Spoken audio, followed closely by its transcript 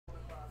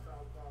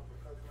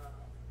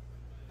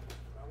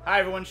Hi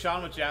everyone,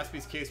 Sean with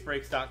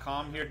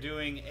JaspysCaseBreaks.com here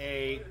doing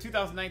a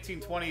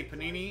 2019-20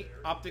 Panini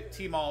Optic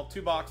Tmall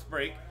 2-box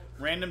break,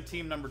 random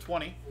team number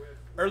 20.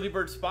 Early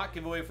bird spot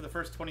giveaway for the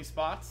first 20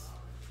 spots.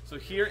 So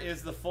here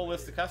is the full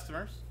list of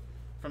customers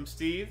from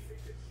Steve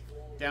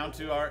down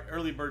to our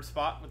early bird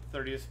spot with the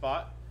 30th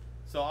spot.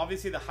 So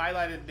obviously the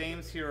highlighted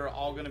names here are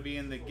all going to be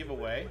in the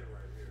giveaway,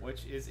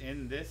 which is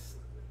in this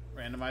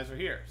randomizer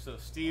here. So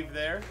Steve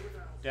there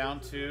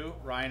down to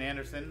Ryan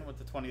Anderson with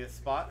the 20th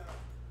spot.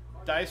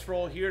 Dice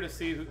roll here to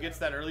see who gets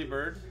that early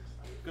bird.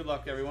 Good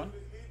luck, everyone.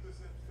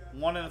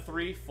 1 and a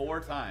 3,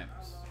 4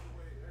 times.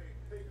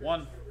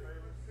 1,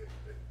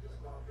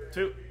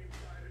 2,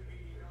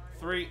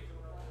 3,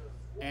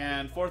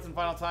 and fourth and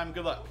final time.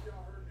 Good luck.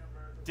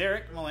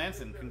 Derek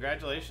Melanson,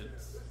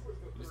 congratulations.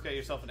 You just got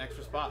yourself an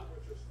extra spot.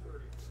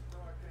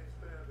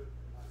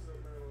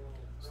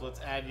 So let's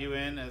add you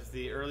in as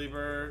the early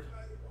bird.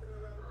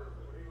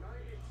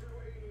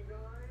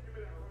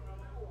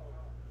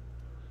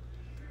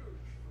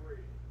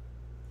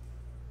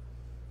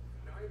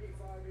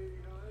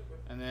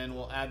 And then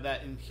we'll add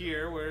that in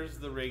here. Where's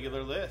the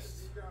regular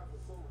list?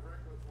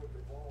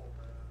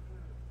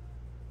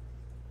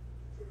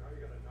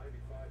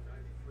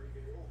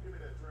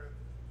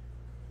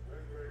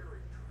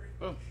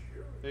 Boom.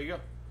 There you go.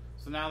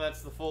 So now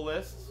that's the full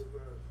list.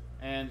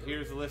 And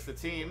here's the list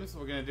of teams.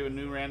 We're going to do a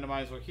new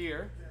randomizer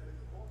here.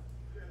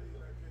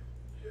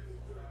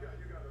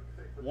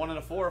 1 and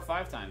a 4 or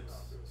 5 times.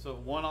 So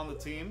 1 on the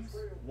teams.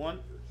 1,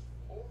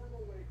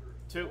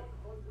 2,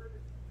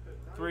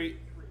 3,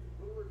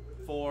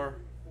 4,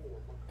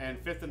 and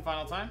fifth and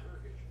final time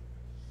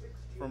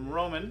from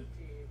Roman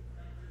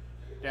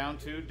down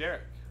to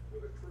Derek.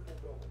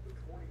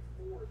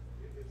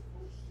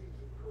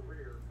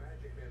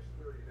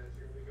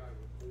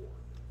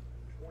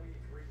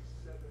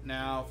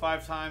 Now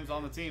 5 times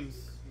on the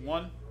teams.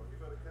 1,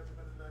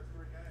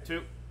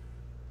 2,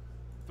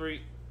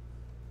 3,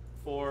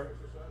 4,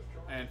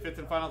 and fifth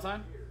and final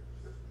time.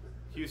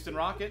 Houston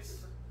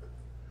Rockets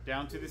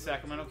down to the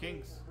Sacramento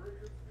Kings.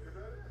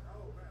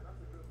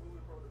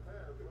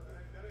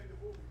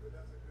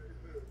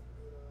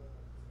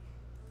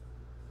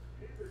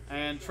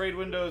 And trade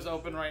window is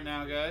open right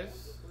now,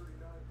 guys.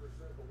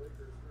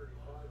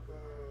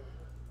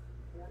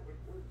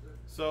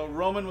 So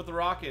Roman with the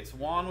Rockets,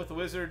 Juan with the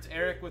Wizards,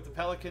 Eric with the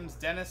Pelicans,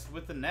 Dennis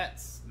with the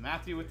Nets,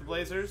 Matthew with the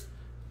Blazers,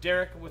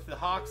 Derek with the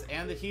Hawks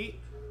and the Heat,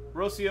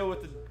 Rocio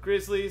with the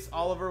Grizzlies,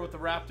 Oliver with the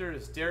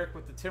Raptors, Derek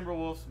with the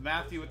Timberwolves,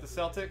 Matthew with the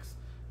Celtics,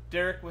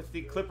 Derek with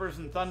the Clippers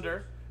and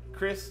Thunder,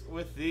 Chris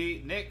with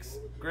the Knicks,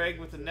 Greg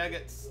with the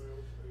Nuggets,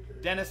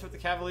 Dennis with the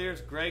Cavaliers,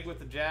 Greg with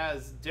the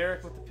Jazz,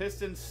 Derek with the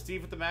Pistons,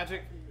 Steve with the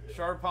Magic,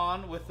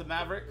 Sharpon with the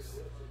Mavericks,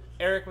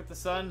 Eric with the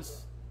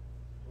Suns,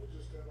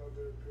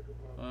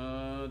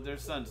 their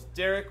Suns,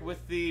 Derek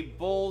with the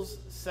Bulls,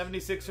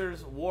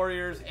 76ers,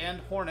 Warriors, and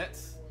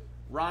Hornets,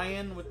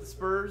 Ryan with the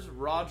Spurs,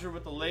 Roger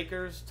with the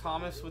Lakers,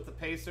 Thomas with the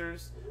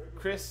Pacers,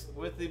 Chris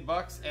with the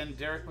Bucks, and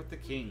Derek with the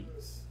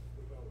Kings.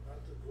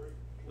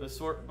 Let's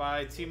sort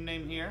by team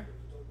name here.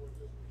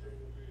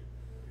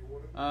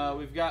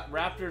 We've got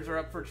Raptors are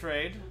up for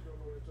trade.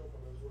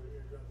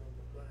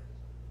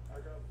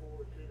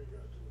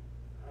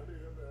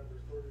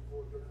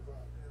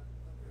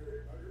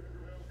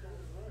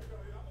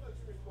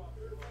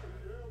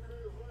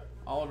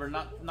 Oliver,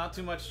 not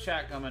too much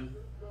chat coming.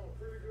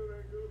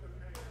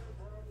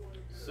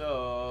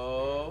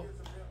 So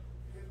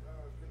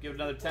give it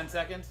another 10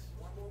 seconds.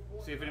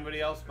 See if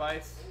anybody else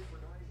bites.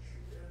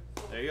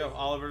 There you go.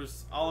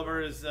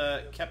 Oliver has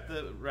kept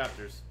the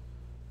Raptors.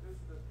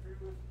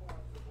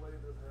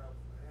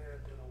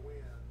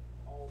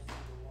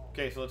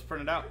 Okay, so let's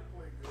print it out.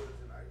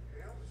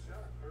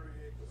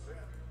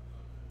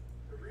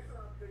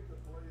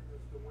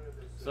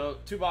 So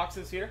 2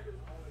 boxes here.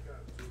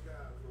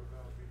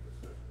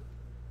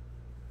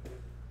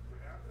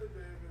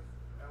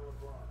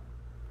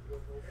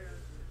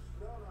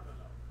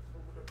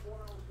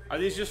 Are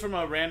these just from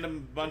a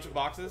random bunch of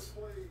boxes?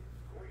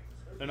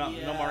 They're not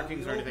no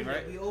markings or anything,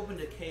 right? We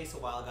opened a case a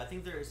while ago. I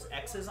think there's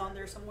X's on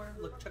there somewhere.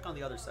 Look, check on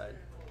the other side.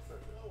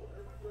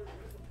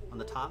 On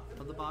the top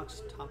of the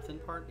box, top thin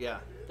part? Yeah,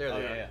 there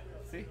they are. Yeah.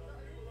 See?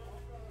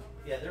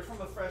 Yeah, they're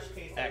from a fresh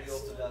case that we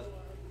opened up.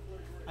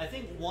 I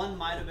think one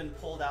might have been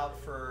pulled out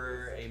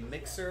for a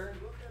mixer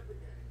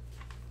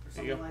or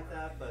something like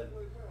that, but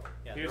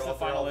yeah, here's the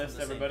final list,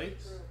 everybody.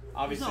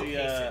 Obviously,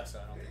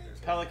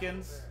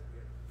 Pelicans,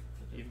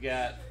 you've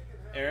got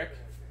Eric,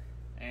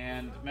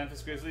 and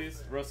Memphis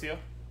Grizzlies, Rocio.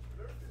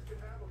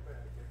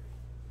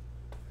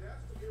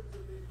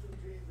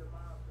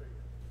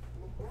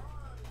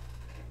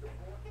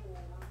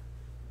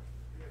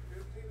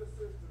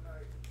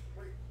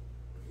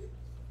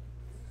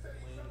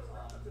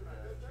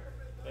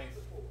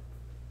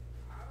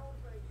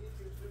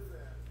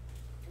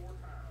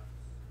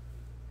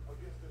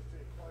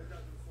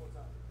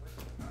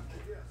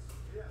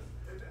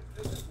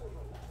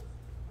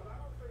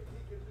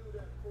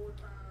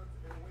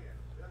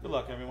 Good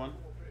luck, everyone.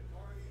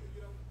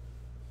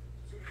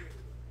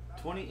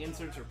 20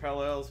 inserts or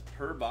parallels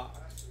per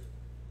box.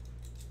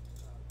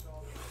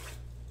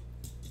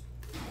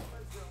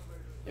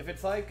 If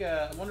it's like,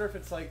 I wonder if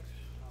it's like,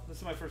 this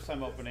is my first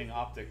time opening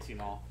Optic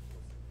Tmall.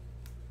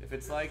 If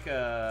it's like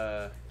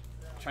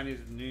Chinese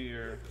New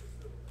Year,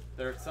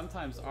 there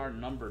sometimes are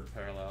numbered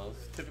parallels,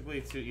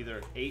 typically to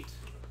either 8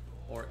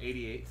 or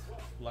 88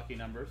 lucky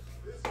numbers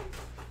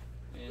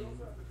in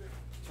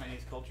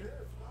Chinese culture.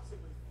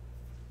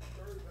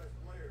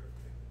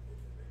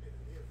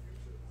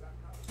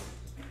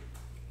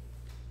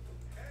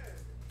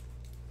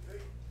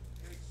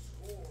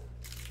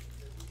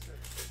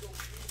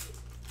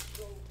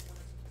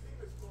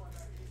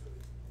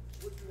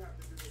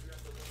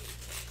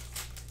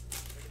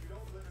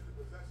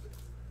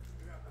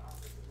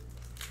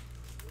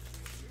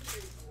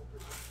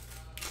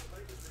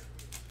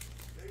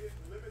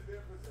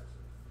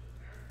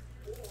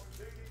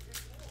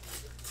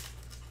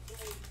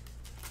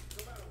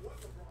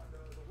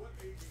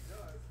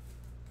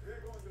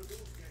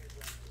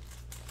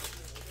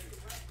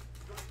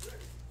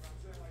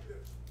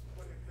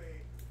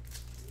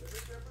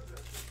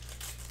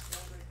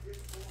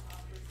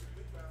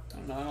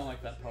 No, I don't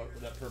like that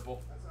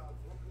purple.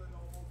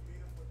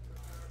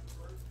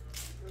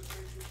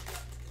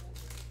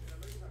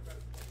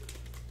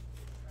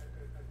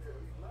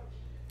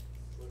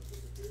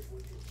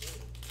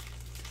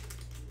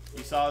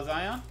 You saw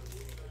Zion?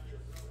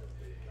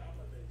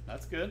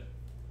 That's good.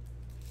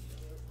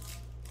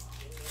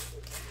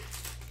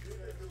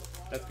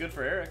 That's good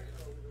for Eric.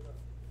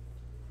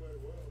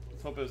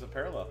 Let's hope it was a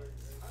parallel.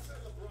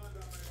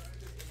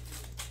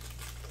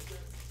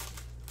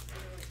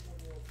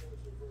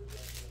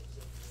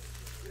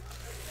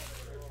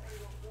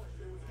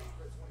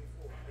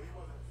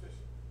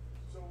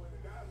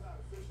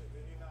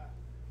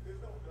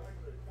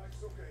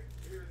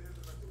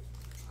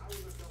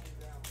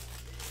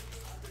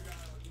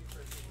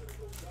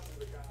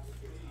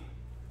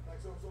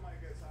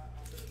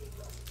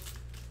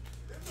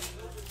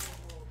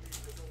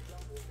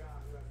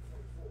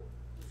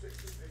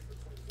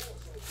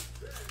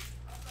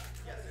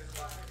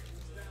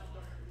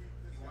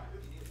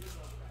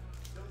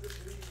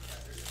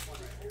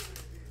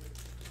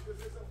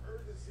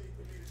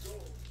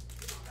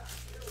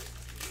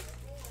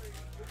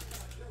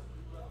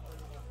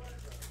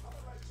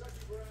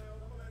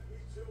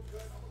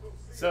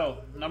 So,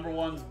 number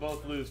ones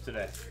both lose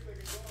today.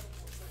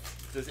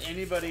 Does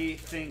anybody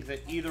think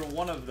that either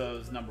one of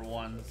those number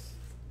ones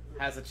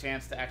has a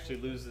chance to actually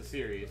lose the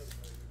series?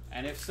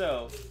 And if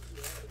so,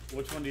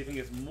 which one do you think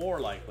is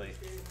more likely,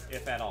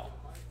 if at all?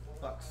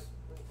 Bucks.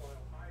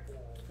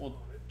 Well,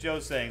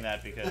 Joe's saying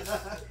that because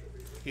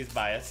he's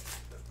biased.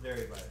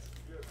 Very biased.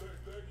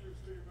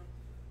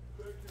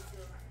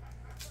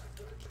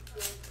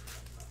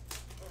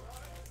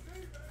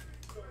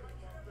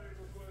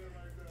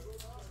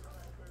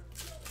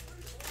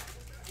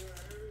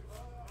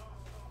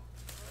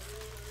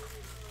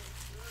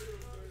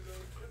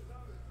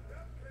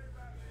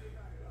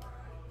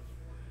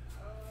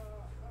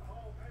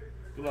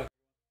 Good luck.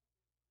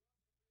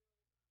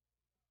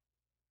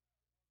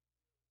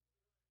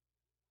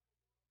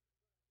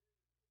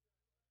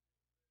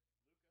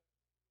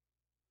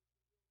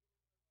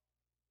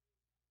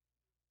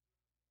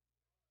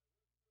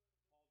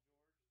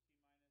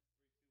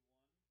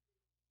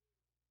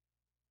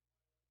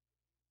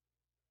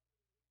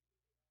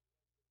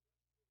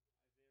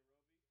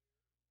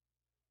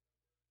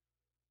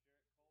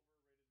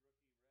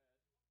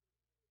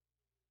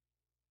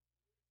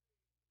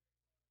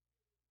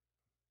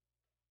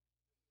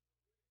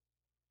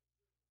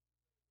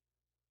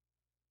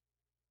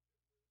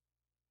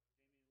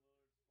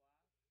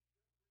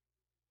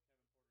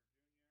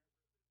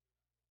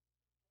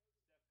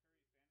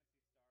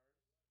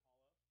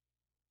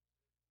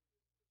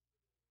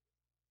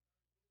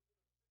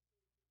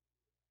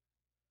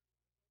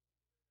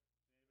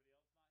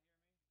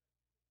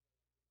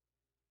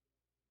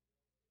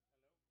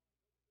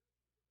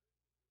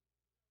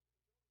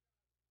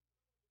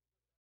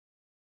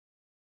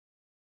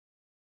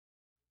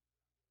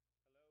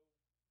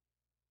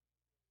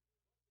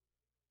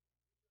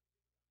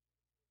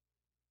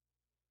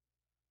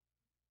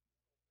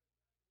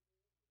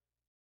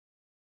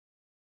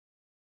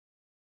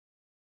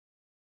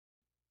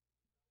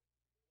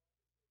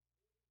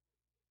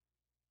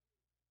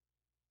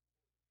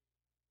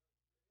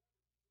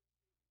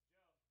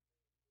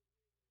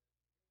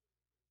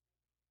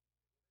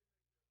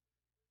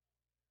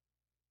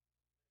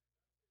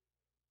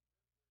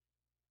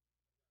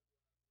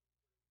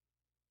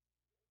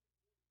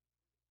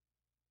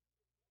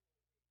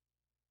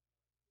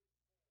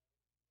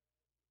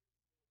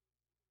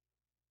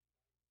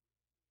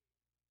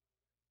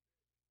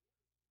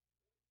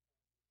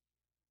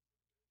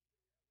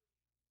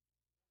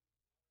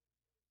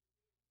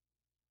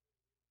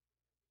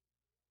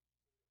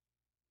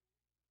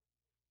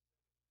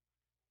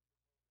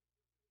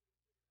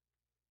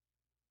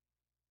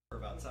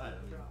 Outside.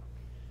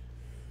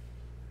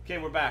 Okay,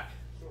 we're back.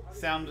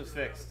 Sound is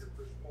fixed.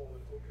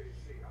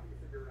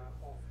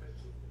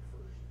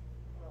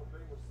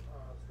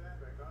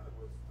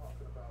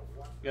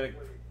 We got a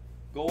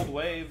gold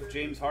wave,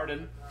 James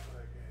Harden.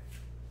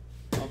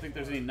 I don't think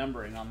there's any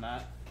numbering on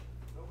that,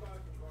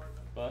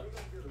 but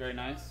very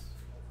nice.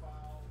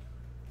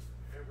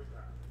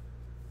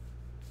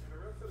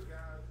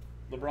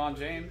 LeBron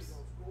James.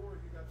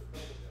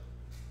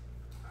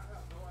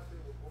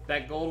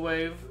 That gold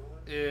wave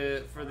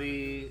for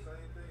the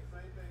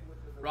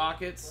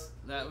Rockets,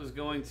 that was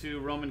going to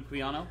Roman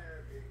Quiano.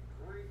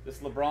 This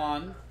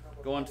LeBron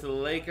going to the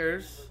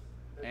Lakers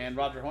and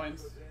Roger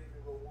Hoynes.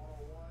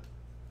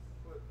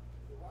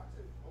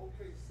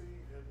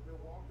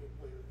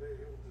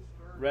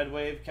 Red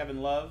wave,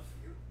 Kevin Love.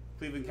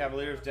 Cleveland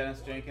Cavaliers,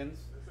 Dennis Jenkins.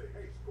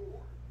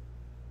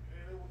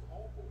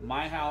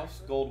 My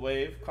House, gold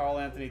wave, Karl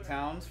Anthony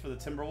Towns for the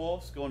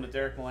Timberwolves, going to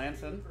Derek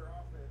Melanson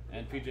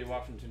and PJ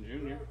Washington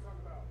Jr.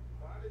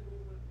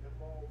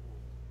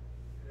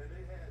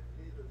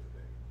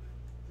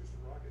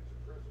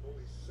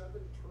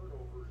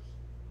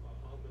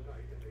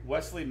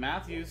 Wesley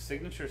Matthews,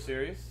 signature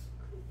series.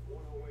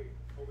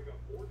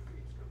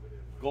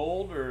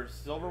 Gold or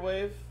silver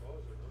wave.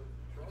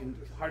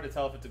 Hard to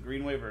tell if it's a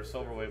green wave or a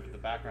silver wave with the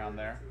background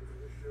there.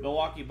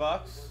 Milwaukee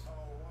Bucks,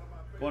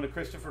 going to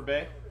Christopher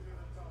Bay.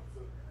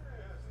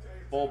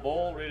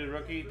 Bol, rated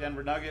rookie.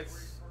 Denver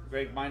Nuggets,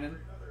 Greg Bynum.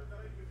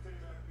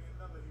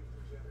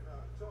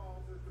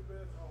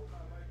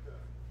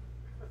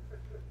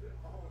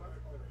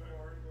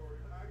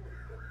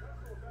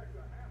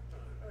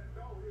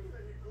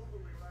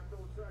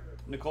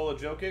 Nikola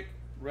Jokic,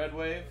 red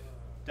wave.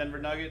 Denver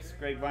Nuggets,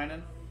 Greg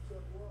Bynum.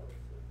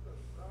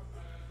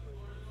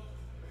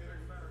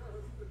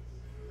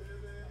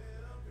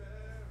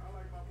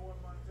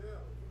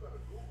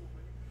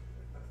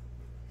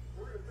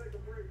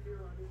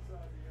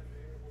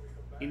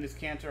 Enes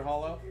Kanter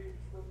Hollow.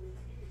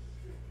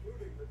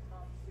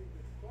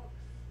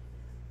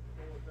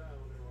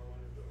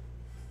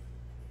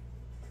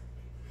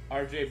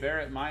 RJ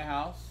Barrett, My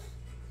House.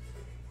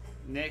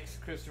 Knicks,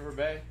 Christopher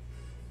Bay.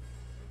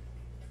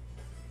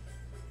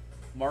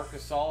 Marc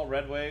Gasol,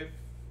 red wave.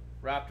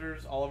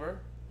 Raptors, Oliver.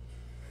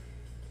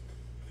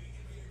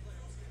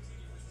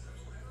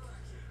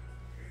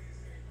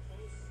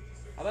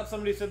 I thought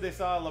somebody said they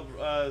saw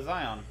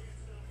Zion.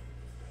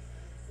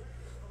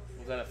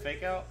 Was that a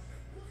fake out?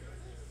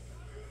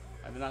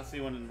 I did not see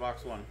one in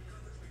box one.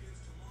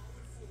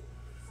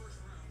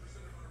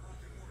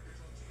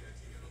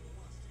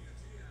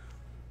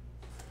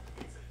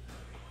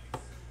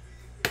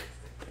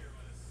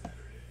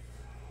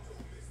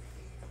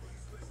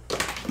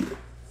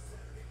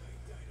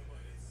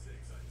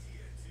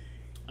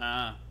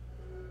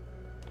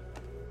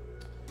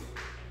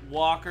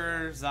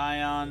 Walker,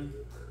 Zion.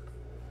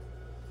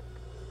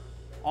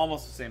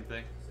 Almost the same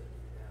thing.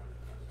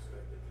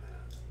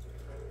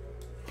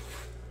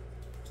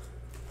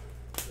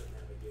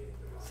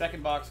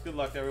 Second box. Good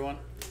luck, everyone.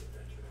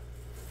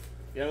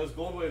 Yeah, those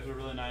gold waves are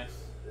really nice.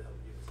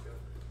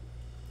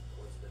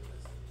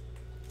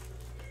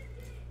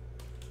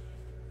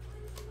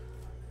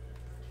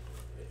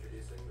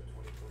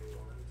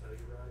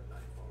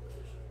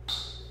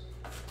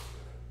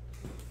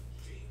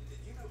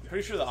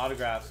 Pretty sure the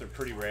autographs are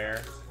pretty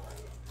rare.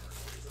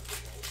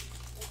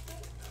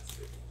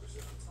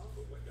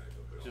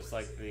 Just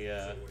like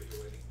the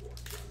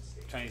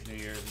Chinese New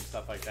Year's and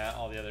stuff like that.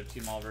 All the other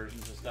Tmall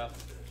versions of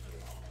stuff.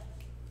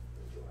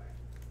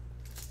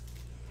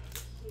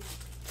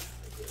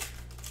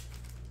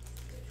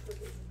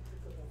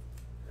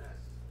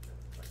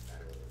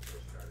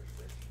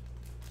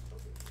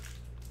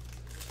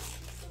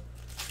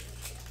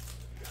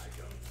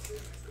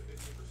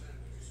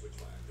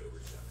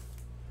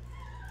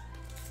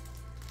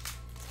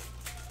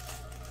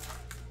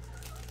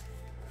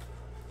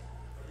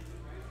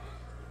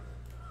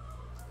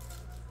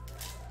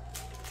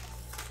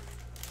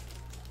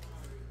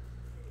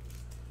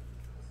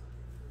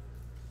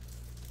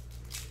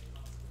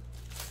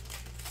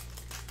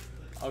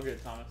 All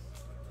good, Thomas.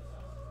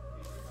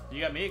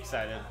 You got me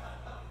excited.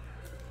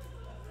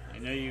 I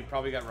know you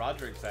probably got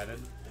Roger excited.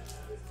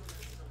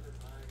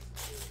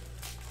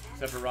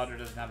 Except for Roger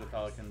doesn't have the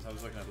Pelicans. I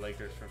was looking at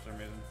Lakers for some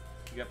reason.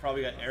 You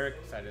probably got Eric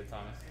excited,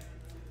 Thomas.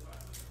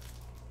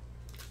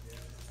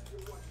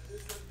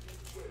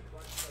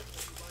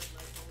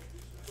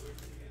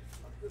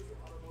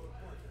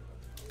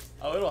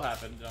 Oh, it'll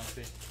happen,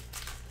 Jonesy.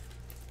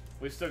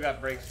 We've still got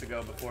breaks to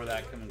go before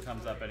that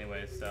comes up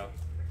anyway, so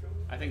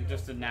I think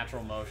just in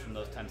natural motion,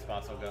 those 10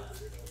 spots will go.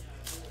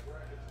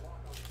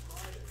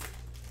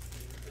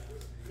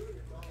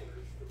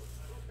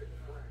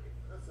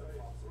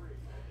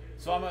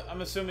 So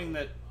I'm assuming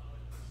that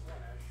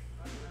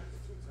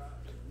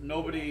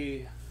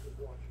nobody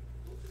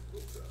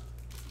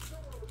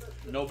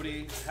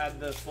had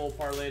the full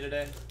parlay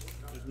today.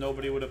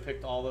 Nobody would have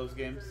picked all those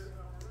games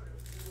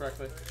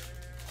correctly.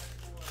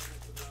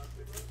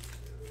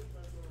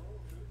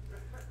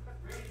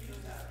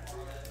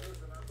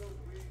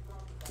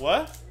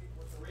 What?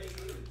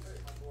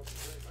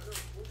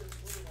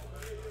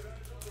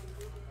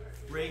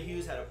 Ray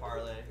Hughes had a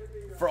parlay.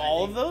 For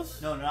all of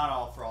those? No, not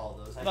all for all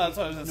of those. No, that's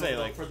what I was gonna say.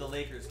 No, Like for the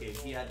Lakers game,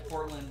 he had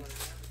Portland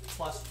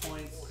plus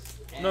points.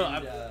 And, no,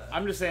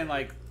 I'm just saying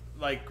like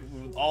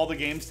all the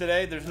games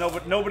today. There's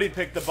nobody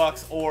picked the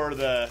Bucks or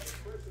the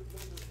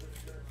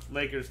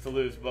Lakers to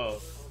lose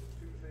both.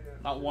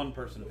 Not one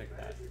person picked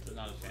that. There's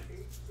not a chance.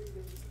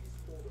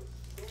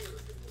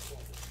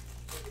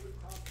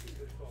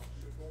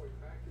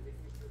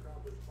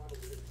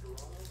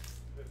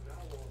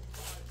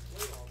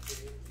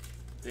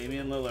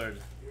 Damian Lillard.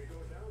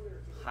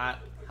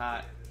 Hot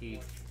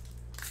heat.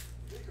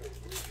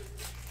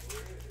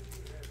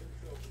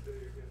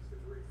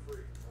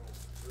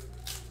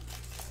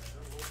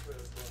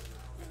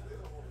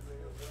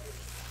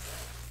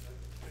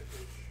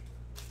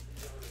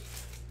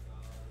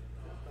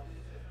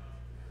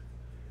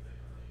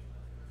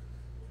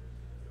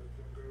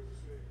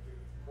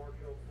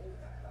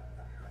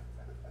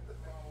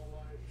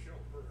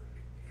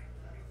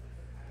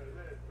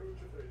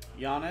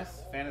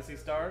 Giannis, Fantasy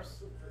Stars.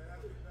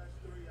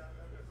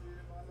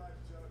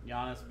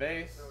 Giannis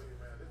base.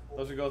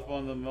 Those are both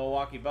one of the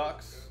Milwaukee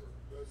Bucks.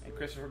 And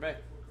Christopher Bay.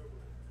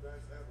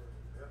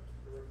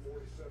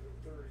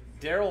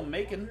 Daryl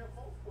Macon,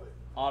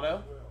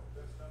 auto.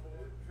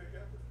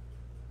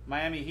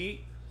 Miami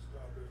Heat.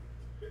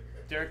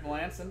 Derek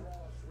Melanson.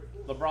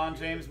 LeBron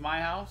James,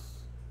 My House.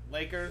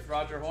 Lakers,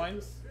 Roger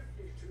Hoynes.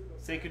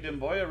 Sekou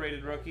Demboya,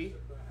 rated rookie.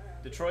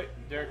 Detroit,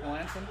 Derek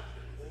Melanson.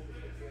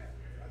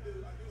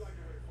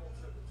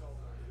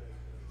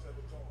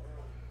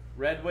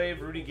 Red Wave,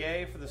 Rudy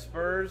Gay for the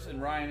Spurs,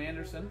 and Ryan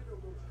Anderson.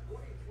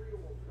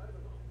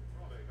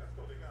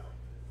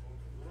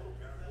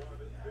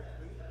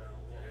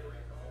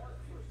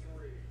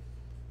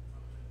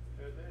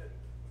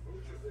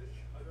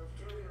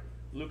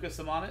 Luka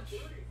Samanic,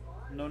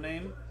 no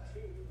name.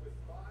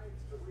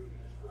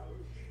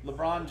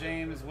 LeBron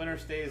James, Winter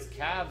Stays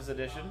Cavs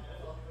edition.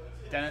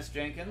 Dennis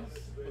Jenkins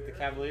with the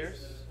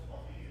Cavaliers.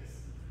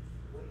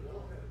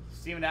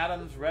 Steven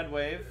Adams, Red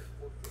Wave.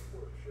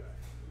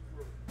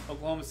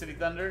 Oklahoma City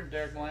Thunder,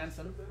 Derek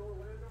Melanson.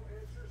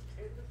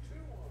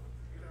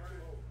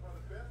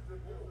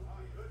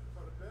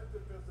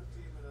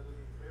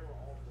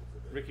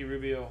 Ricky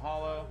Rubio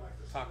Hollow,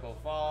 Taco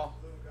Fall.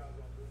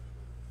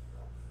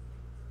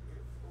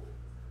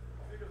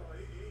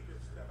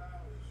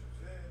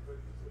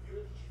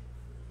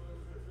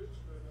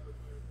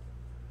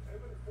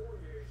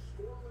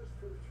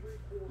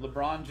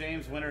 LeBron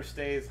James, Winter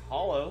Stays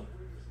Hollow,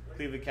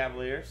 Cleveland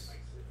Cavaliers,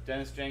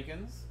 Dennis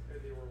Jenkins.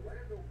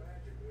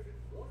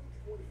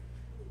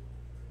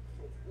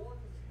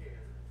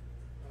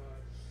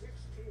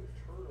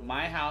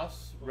 My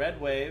House,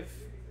 Red Wave,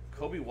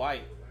 Kobe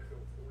White.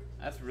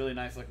 That's a really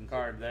nice looking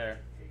card there.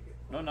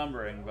 No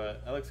numbering,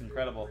 but that looks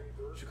incredible.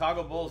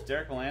 Chicago Bulls,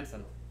 Derek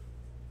Melanson.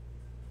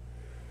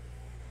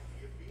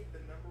 You beat the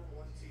 #1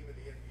 team in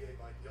the NBA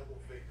by double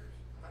figures.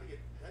 How'd you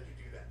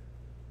do that?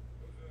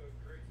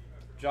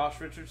 Josh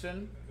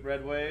Richardson,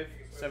 Red Wave,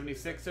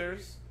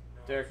 76ers,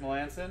 Derek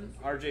Melanson.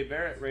 RJ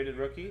Barrett, rated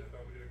rookie.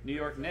 New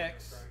York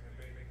Knicks,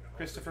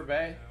 Christopher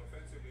Bay.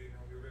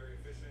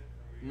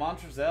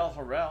 Montrezl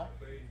Harrell,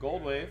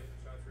 Gold Wave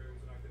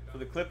for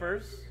the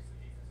Clippers.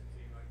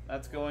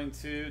 That's going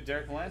to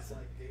Derek Melanson.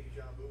 Like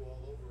deja vu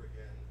all over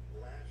again.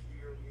 Last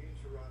year in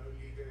Toronto,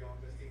 DJ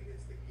Augustine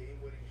hits the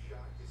game-winning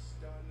shot to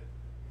stun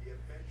the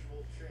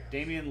eventual champ.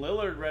 Damian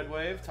Lillard, Red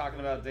Wave.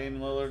 Talking about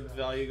Damian Lillard's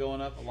value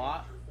going up a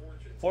lot.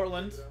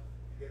 Portland.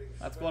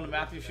 That's going to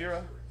Matthew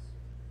Shira.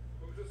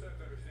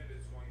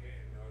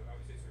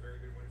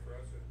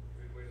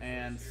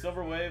 And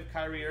Silver Wave,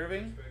 Kyrie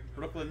Irving,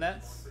 Brooklyn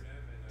Nets,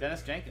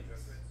 Dennis Jenkins.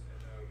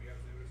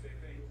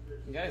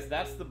 And guys,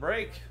 that's the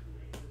break.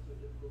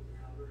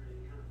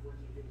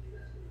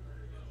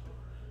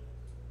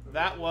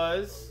 That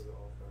was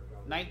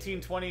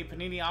 1920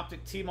 Panini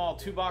Optic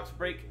Tmall 2-box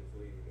break.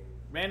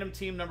 Random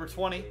team number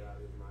 20.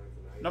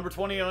 Number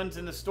 20 owns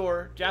in the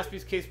store.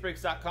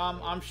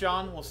 JaspysCaseBreaks.com. I'm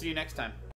Sean. We'll see you next time.